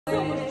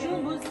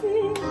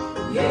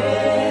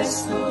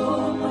Yesu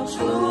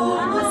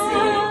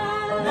umucunguzi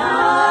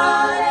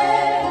nawe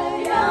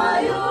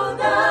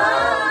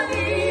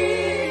yayudani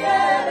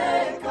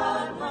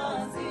yerekanwa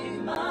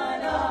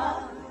nzimana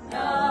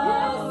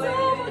nawe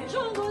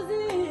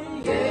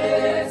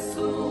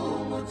Yesu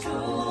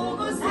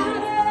umucunguzi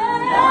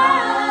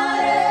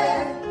nawe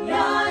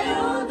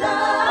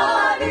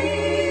yayudani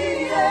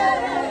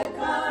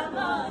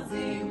yerekanwa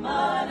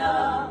nzimana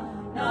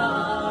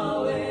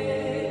nawe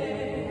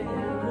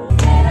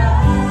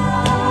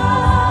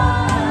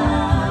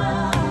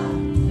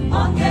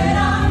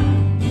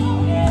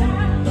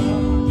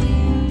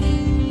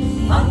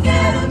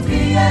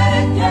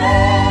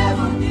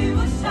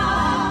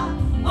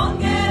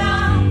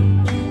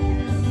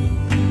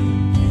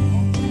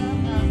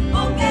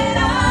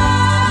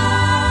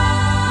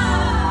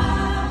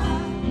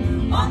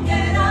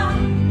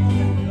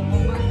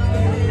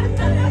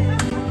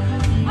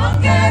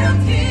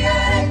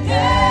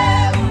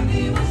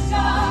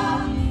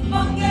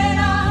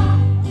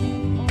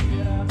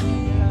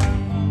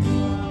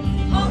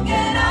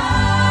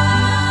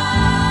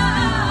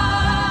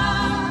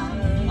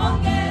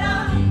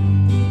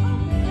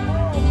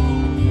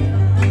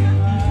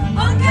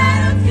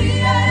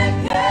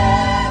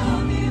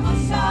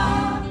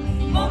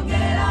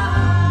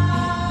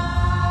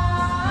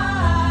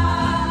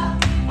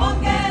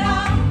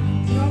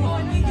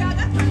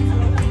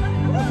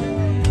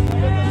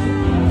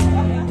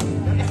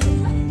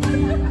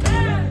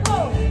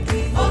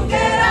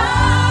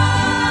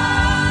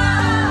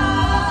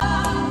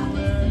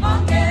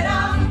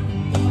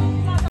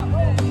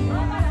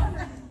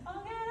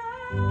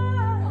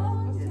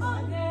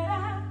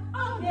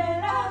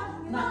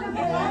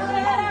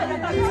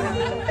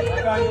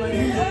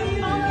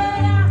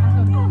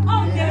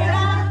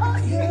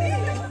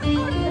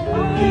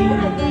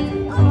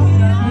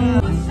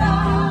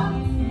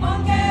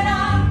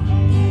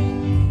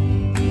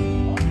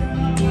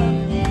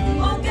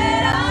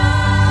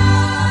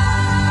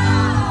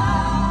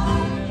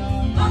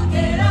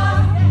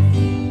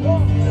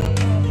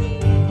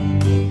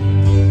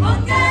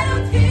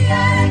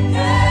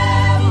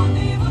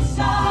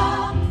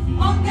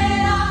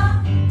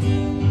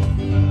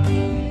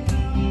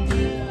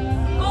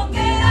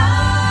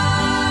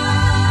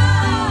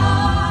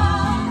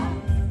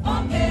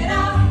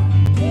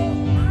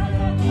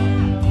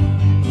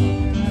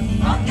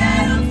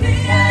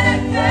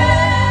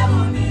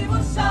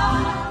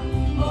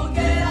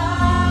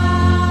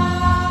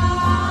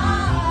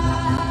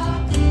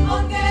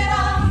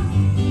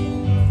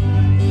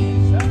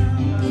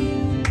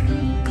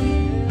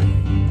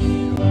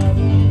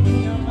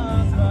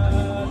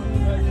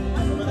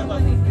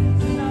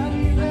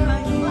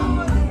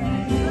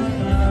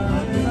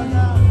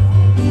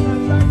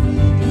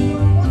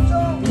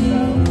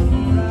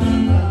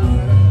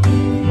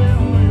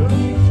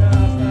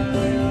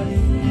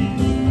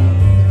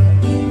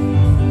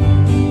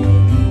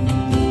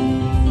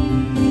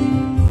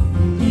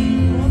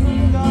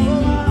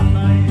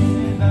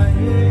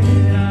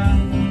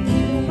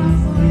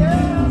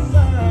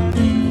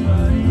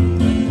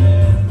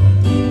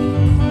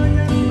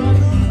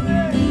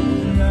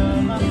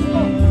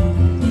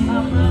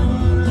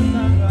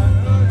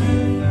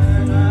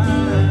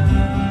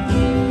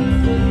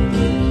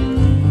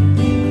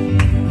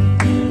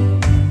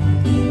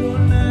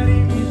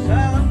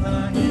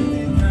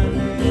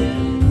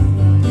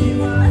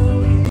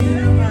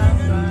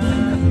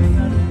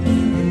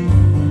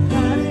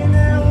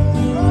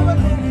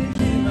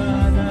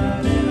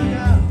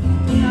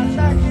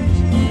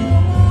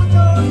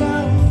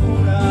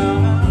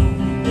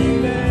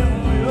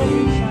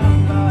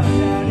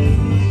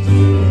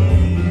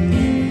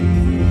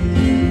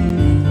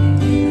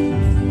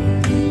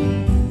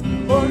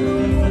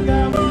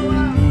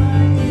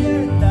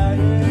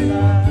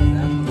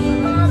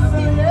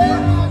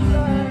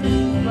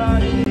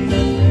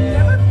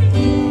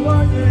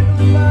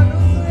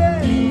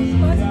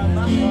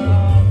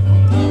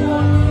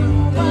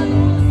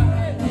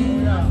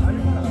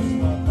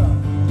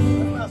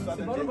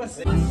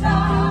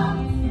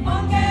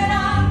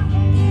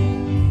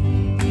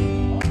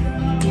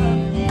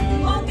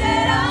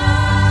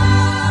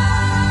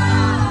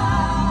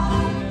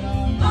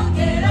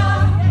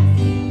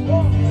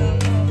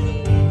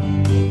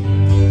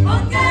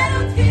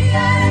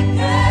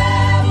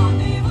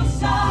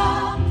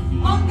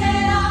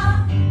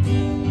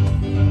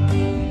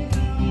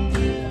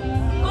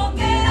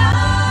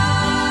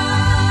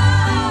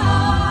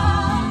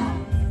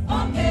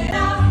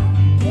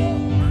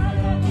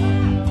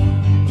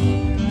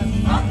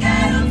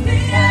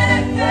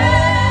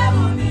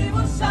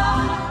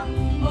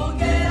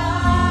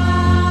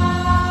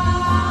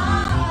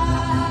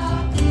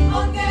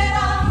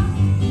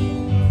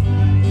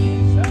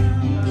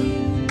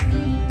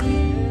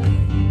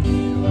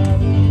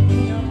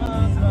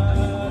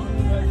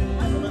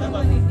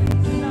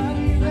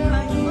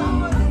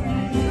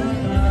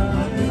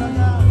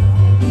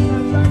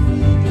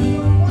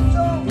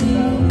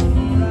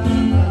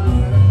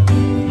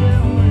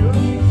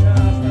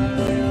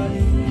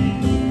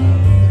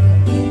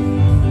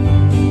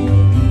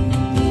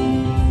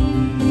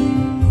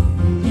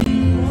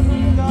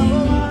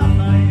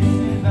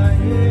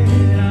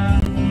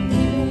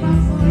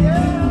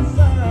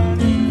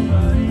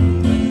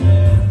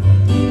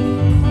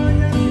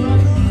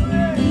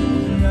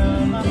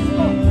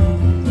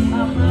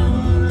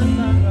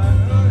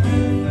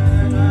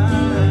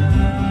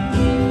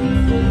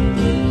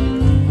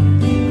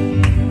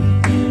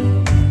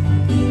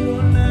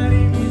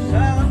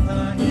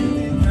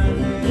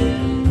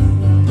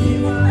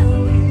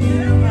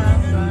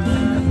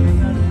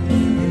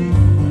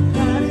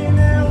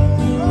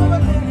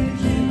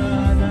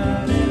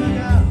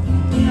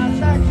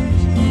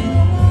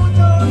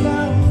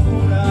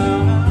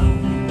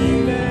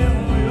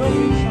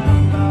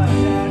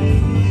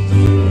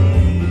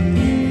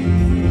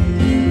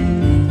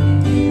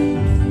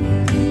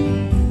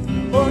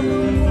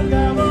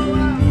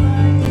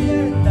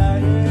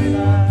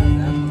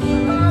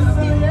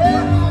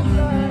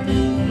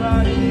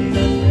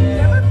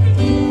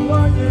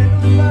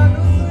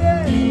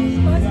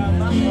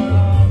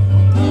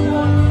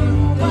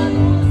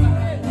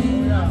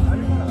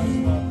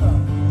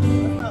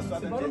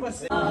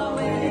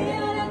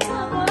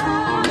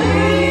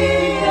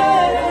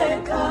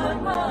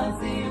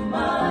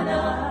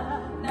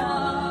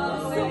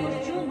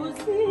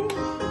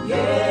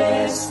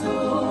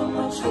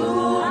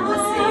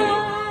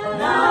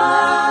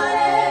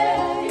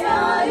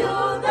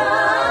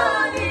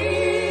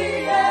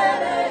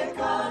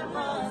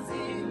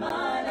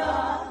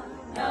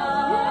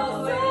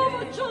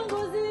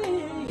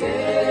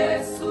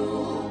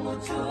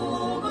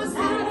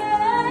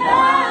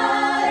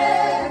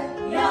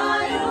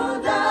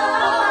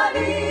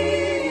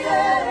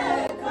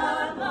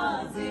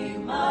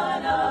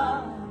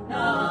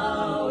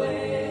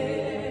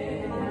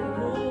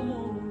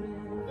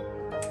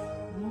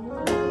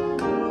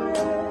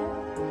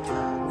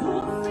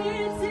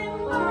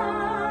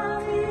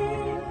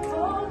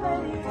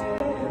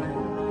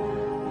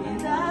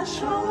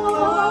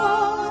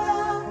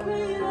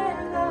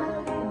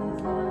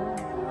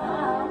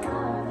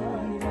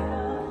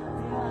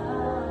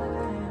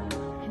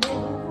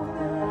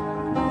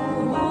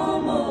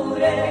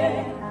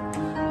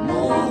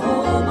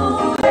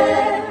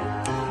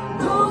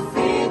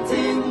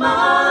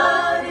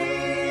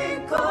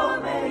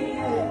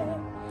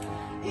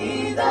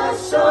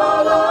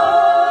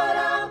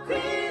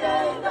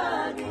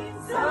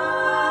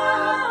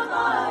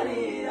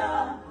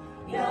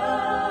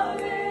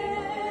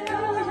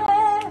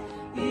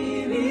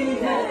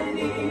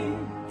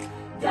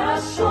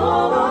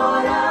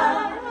idashobora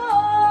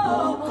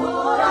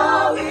gukora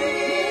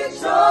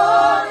w'icyo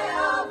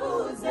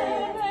yavuze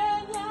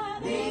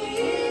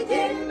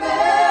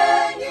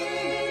ntigimenye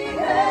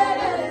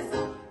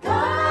iherezo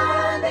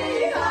kandi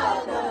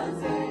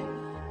ihagaze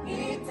mu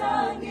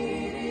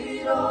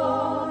itangiriro.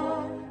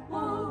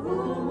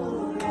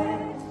 Muhumure,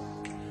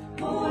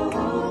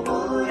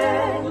 muhumure,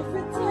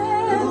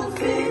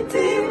 dufite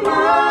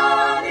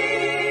Imana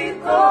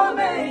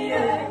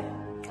ikomeye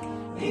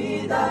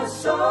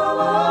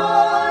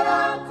idashobora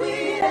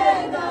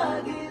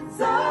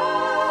kwirengagiza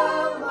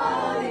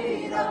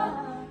amarira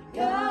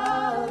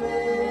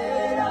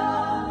y'abera.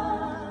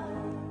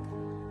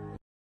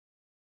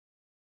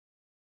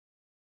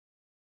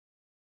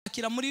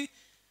 Akira muri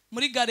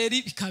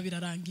galeri bikaba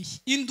birarangiye.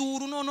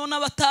 Induru noneho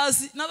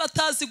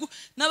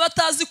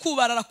n'abatazi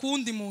kubarara ku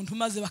wundi muntu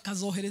maze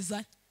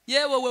bakazoherezanya.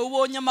 Yewe we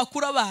ubonye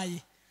amakuru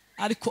abaye.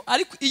 Ariko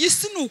iyi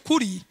si ni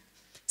ukuri.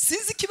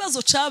 Sinzi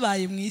ikibazo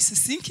cabaye mu isi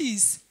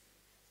sinkizi.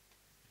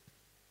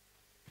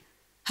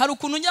 Hari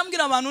ukuntu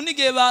nyambwira abantu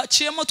n'igihe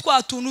baciyemo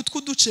twa tuntu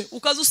tw'uduce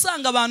ukaza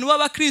usanga abantu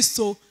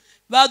b'abakristo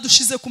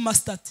badushize ku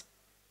mastati.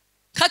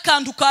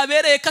 Kakantu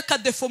kabereye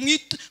kakadefo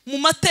mu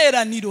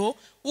materaniro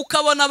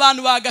ukabona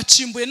abantu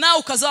bagacimbuye nawe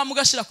ukaza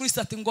mugashira kuri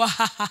stati ngo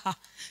hahaha.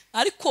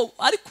 Ariko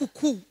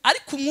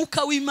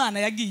umwuka w'Imana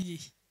yagiye.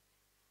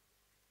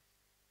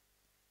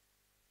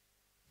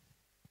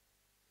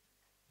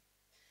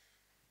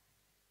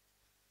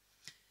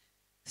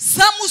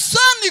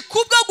 Samusoni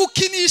kubwo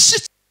gukinisha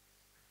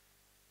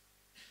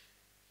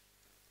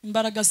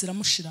imbaraga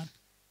ziramushirana.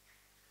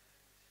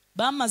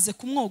 Bamaze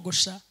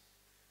kumwogosha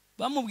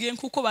bamubwiye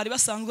kuko bari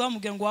basanzwe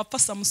bamubwiye ngo wapfa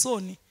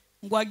Samusoni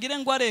ngo agire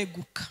ngo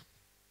areguka.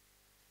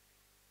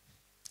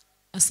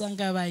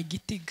 Asanga yabaye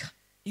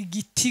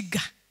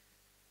igitiga.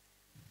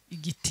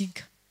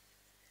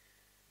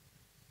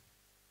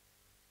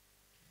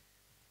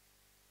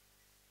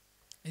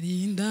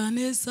 Rinda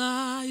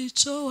neza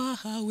ico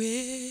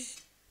wahawe,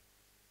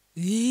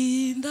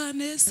 rinda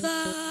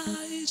neza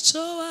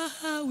ico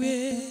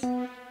wahawe,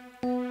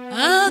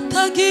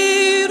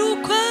 atagira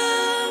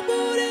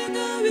ukwambura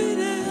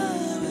ingabire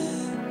yawe.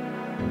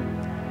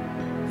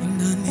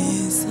 Rinda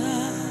neza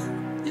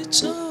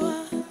ico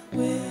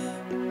wahawe.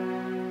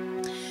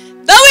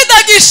 Dawidi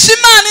agisha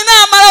Imana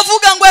inama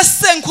aravuga ngo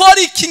ese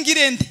nkora iki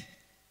ngirende?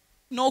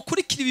 No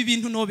kurikira ibi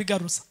bintu no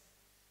bigaruza.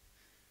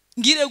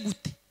 Ngire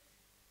gute?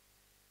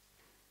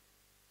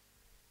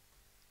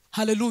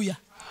 Haleluya.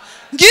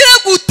 Ngire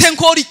gute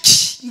nkora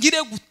iki?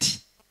 Ngire gute?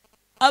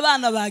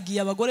 Abana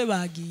bagiye, abagore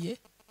bagiye.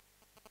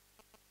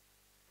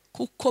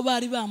 Kuko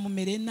bari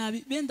bamumereye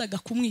nabi, bendaga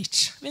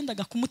kumwica,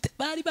 bendaga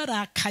bari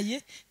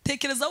barakaye.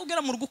 Tekereza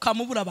ugera mu rugo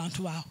ukamubura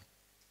abantu bawe.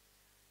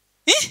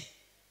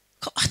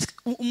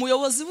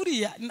 Umuyobozi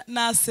buriya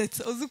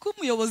nasetse, uzi ko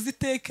umuyobozi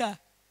iteka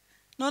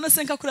none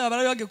se nka kureba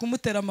bari bagiye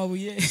kumutera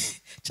amabuye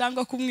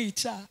cyangwa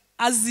kumwica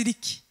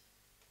aziriki.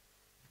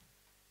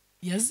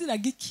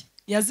 Yaziraga iki?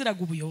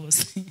 Yaziraga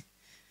ubuyobozi.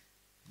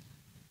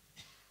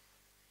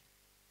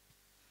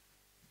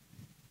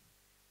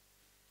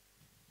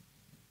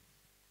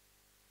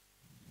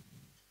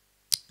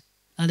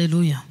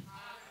 Haleluya.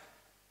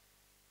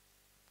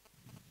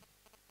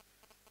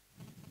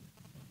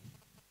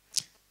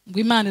 Ngo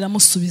Imana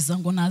iramusubiza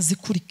ngo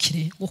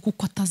nazikurikire ngo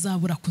kuko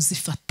atazabura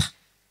kuzifata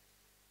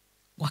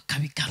ngo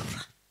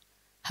akabigarura.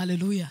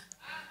 Haleluya.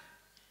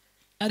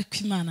 Ariko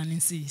Imana ni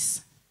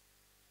nziza.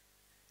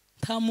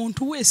 Nta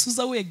muntu wese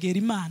uza wegera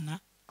Imana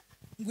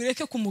ngo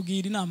ireke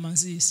kumugira inama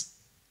nziza.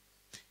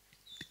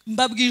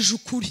 Mbabwije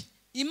ukuri,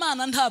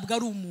 Imana ntabwo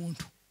ari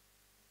umuntu.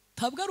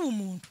 Ntabwo ari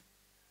umuntu.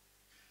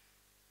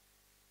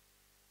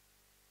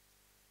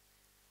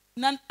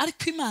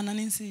 Ariko Imana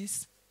ni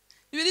nziza.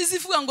 Ibiri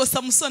zivuga ngo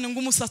Samusoni ngo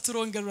umusatsi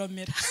urongera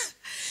uramera.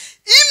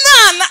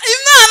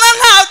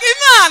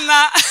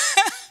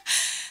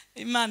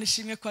 Imana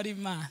ishimwe ko ari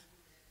Imana.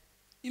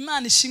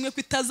 Imana ishimwe ko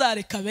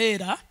itazareka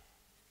bera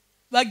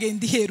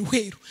bagenda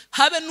iheruheru.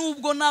 Habe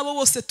nubwo nabo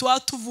bose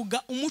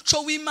tuvuga umuco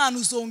w'Imana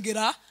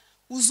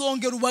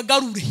uzongera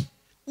ubagarure.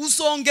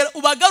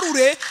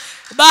 Ubagarure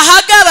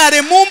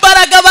bahagarare mu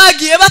mbaraga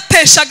bagiye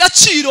batesha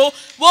agaciro,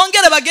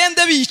 bongere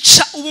bagende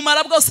bica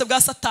ubumara bwose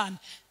bwa Satani.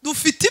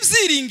 Dufite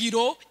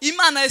ibyiringiro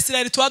Imana ya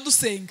Isirayeli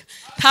dusenga.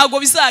 Ntago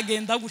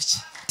bizagenda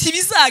gutya.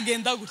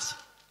 Tibizagenda gutya.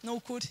 No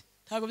ukuri.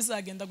 Ntago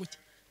bizagenda gutya.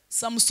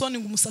 Samusoni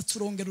ngo umusatsi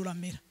urongera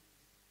uramera.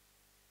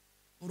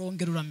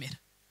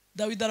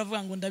 Dawidi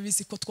aravuga ngo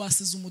ndabizi ko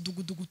twasize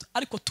umudugudu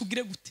ariko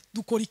tugire gute?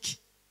 Dukora iki?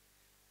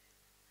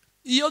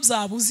 Iyo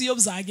byabuze, iyo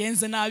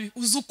byagenze nabi,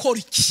 uzukora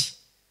iki?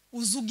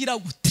 Uzugira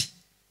gute?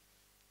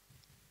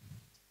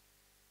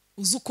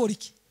 Uzukora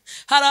iki?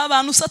 Hari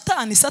abantu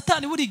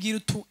Satani burigira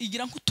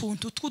igira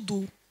nk'utuntu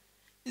tw'udu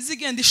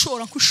izigenda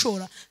ishora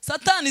nkushora.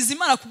 Satani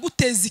zimara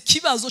kuguteza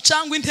ikibazo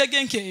cyangwa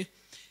intege nke,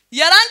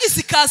 yarangiza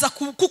ikaza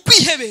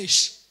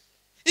kukwihebesha.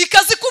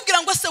 Ikazi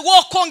kubwira ngo se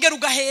wo kongera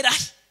ugahera,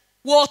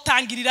 wo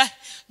tangirira,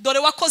 dore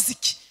wakoze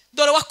iki?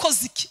 Dore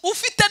wakoze iki?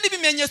 Ufite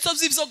n'ibimenyetso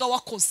by'ibyoga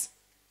wakoze.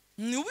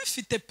 Ni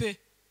ubifite pe.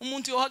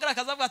 Umuntu yohagara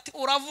akazavuga ati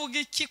uravuga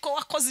iki ko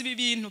wakoze ibi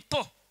bintu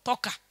to?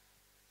 toka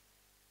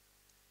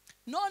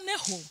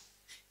noneho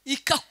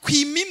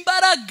ikakwima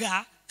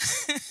imbaraga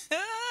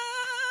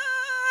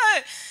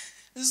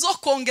zo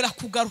kongera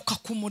kugaruka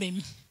ku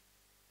Muremyi,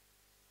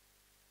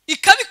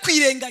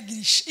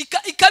 ikabikwirengagirisha,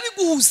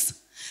 ikabiguhuza.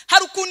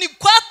 Hari ukuntu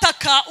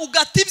kwataka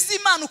ugata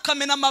iby'Imana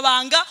ukamena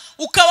amabanga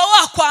ukaba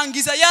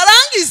wakwangiza,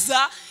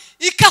 yarangiza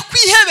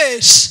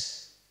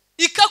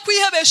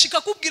ikakwihebesha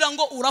ikakubwira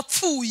ngo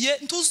urapfuye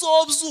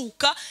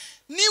ntuzobyuka,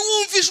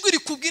 niwumva ijwi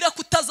rikubwira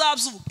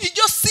kutazabyuka.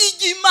 Iryo si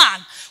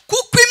Imana,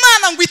 kuko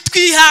Imana ngo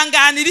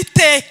itwihanganira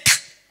iteka,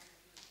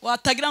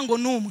 watagira ngo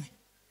numwe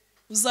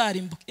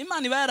uzarimbuka.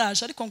 Imana iba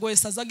yaraje ariko ngo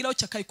wese azagiraho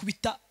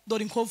cyakayikubita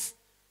dore inkovu,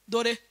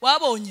 dore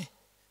wabonye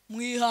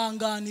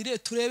mwihanganire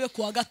turebe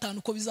kuwa gatanu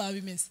uko bizaba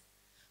bimeze.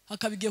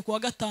 Hakabigiye kuwa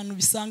gatanu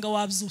bisanga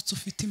wabyutse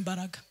ufite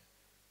imbaraga.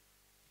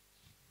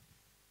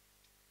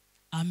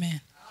 Amen.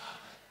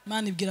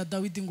 Imana ibwira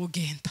Dawidi ngo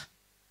genda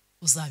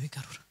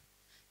uzabigarura.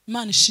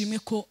 Imana ishimwe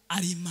ko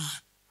ari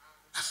Imana.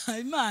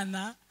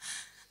 Imana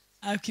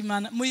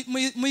akimana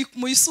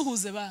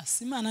muyisuhuze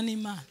basi. Imana ni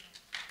Imana.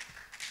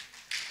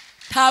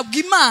 Ntabwo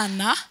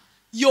Imana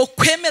yo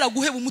kwemera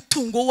guheba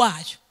umutungo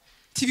wayo,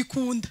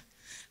 tibikunda.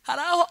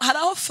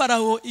 Haraho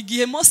Farawo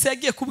igihe Mose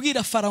yagiye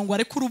kubwira Farawo ngo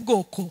arekure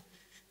ubwoko,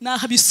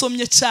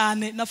 nahabisomye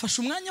cyane,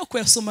 nafashe umwanya wo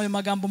kuyasoma ayo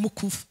magambo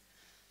mukuva.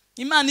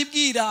 Imana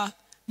ibwira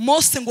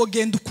Mose ngo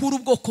genda ukure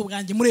ubwoko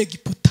bwanjye muri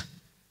Egiputa.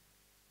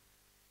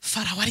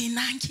 Farawo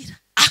arinangira,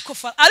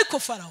 ariko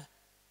Farawo,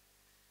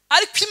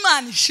 ariko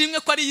Imana ishimwe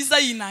ko ari iza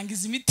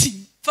yinangiza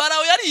imitima.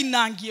 Farawo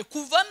yarinangiye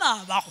kuva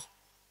nabaho.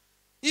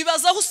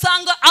 Ibaza aho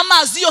usanga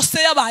amazi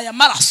yose yabaye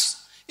amaraso,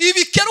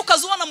 ibikeri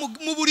ukazubona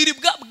mu buriri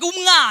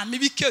bw'umwami,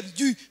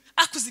 ibikeri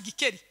akuze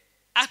igikeri.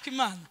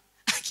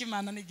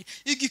 Akimana nigi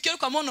igikeri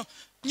ukamono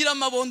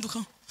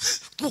nyiramabondo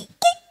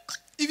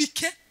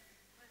ibike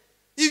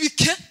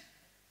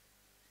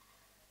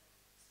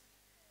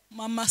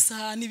mama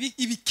sahani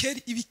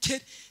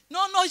ibikeri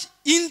no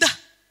inda,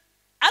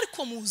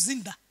 ariko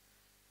muzinda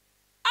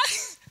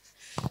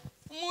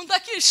umuntu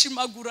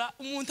akishimagura,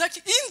 umuntu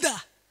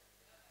inda.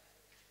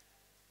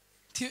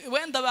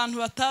 Wenda abantu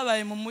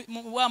batabaye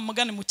wa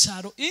mugane mu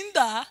cyaro,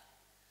 inda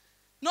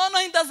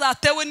noneho inda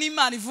zatewe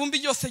n'Imana, ivumbi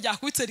ryose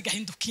ryakubitse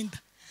rigahinduka inda,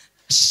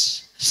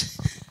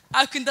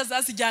 ariko inda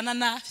zazijyana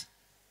nabi.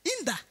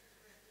 Inda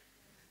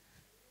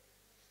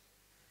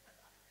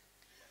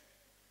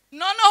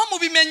noneho mu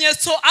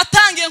bimenyetso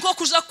atangiye nko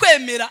kuja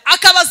kwemera,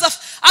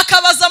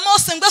 akabaza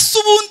Mose ngo ese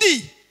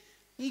ubundi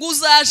ngo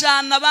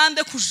uzajana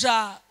abande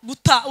kuja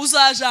guta,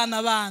 uzajana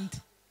abandi.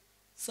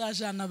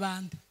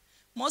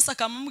 Mose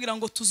akamubwira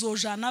ngo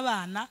tuzojana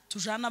abana,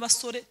 tujana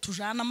abasore,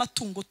 tujana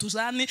amatungo,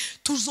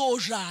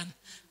 tuzojana.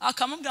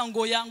 Akamubwira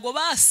ngo yango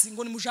basi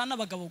ngo nimujana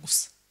abagabo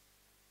gusa.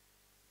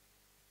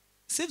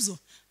 Sibyo?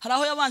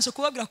 Haraho yabanje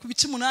kubabwira ku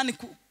bice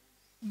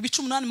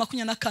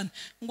 8:24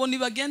 ngo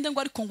nibagende ngo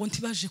ariko ngo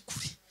ntibaje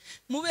kuri.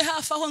 Mube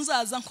hafi aho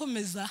nzaza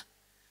nkomeza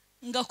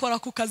ngakora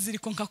ku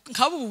kaziriko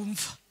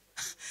nkabumva.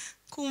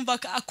 Kumva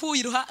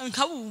akuyiruha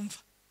nkabumva.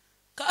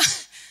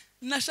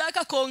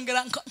 Nashaka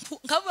kongera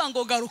nkavuga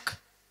ngo garuka.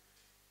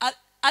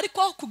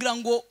 Ariko kugira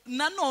ngo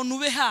nanone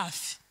ube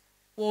hafi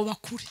woba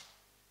kuri.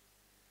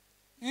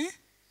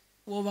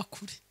 Woba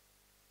kuri.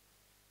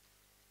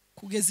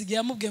 Kugeza igihe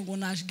yamubwiye ngo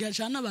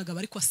najana abagabo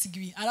ariko asiga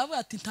ibi. Aravuga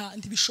ati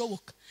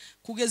ntibishoboka.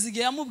 Kugeza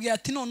igihe yamubwiye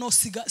ati none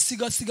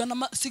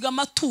siga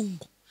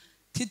amatungo.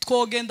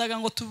 Titwogendaga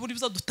ngo tuburi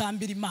byo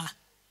dutambira Imana.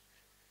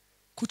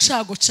 Ku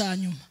cago ca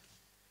nyuma.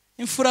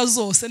 Imfura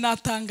zose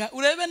natanga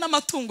urebe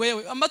n'amatungo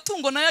yewe.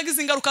 Amatungo nayo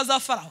yagize ingaruka za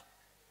Farawo.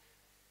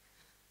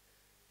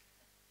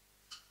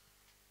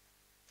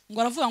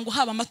 Ngo aravuga ngo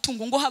haba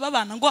amatungo, ngo haba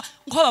abana, ngo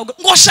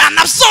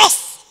jana byose.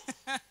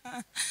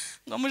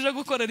 Ngo muje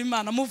gukorera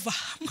Imana muva.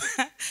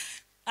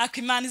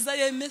 Akimana iza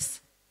yemeza.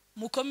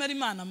 Mukomera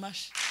Imana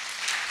amashi.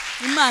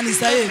 Imana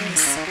iza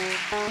yemeza.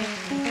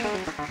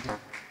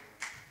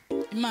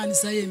 Imana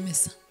iza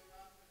yemeza.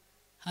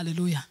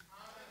 Haleluya.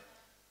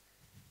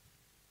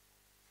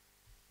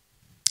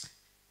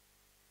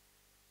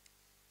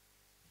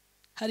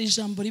 Hari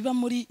ijambo riba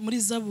muri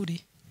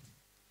Zaburi.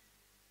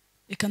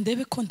 Eka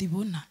ndebe ko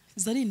ndibona.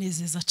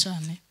 Zarinezeza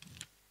cyane.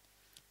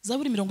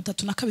 Zaburi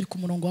 32 ku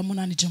murongo wa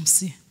 8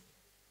 James.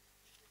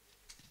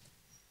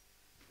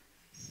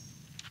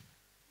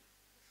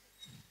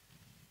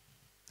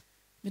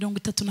 Mirongo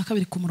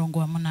 32 ku murongo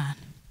wa 8.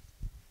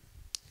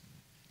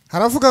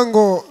 Haravuga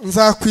ngo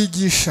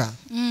nzakwigisha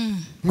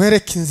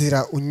nkwereke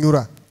inzira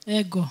unyura.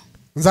 Ego.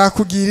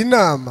 Nzakugira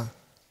inama,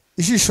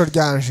 ijisho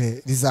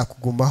ryanje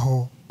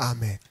rizakugumaho.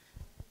 Amen.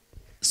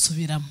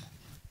 Subiramo.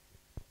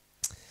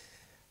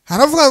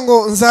 Haravuga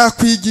ngo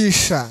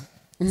nzakwigisha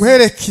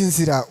nkwereke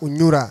inzira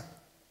unyura.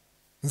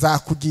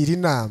 Nzakugira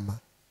inama,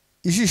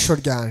 ijisho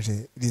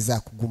ryanje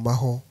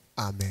rizakugumaho.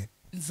 Amen.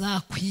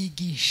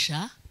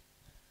 Nzakwigisha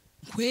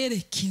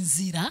nkwereke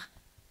inzira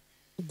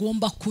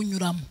ugomba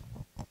kunyuramo.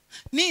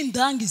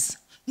 Nindangiza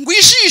ngo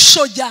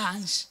ijisho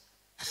ryanje.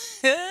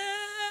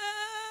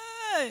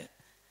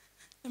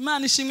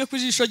 Imana ishimwe ku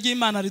ijisho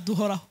ry'Imana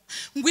riduhoraho.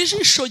 Ngo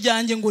ijisho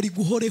ryanjye ngo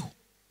riguhoreho.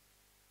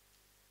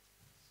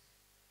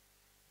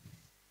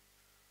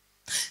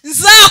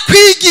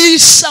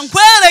 nzakwigisha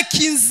nkwereke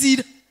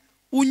inzira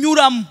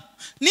unyuramo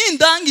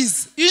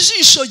nindangiza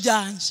ijisho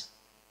ryanje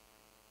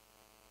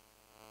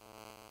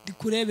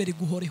rikurebere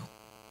riguhoreho.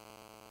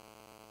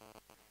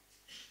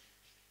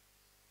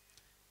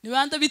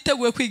 Nibanda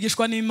biteguye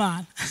kwigishwa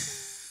n'Imana.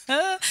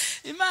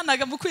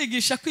 Imana mu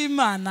kwigisha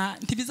kw'Imana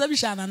ntibiza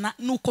bijana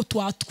nuko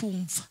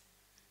twatwumva,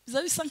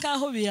 biza bisa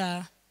nkaho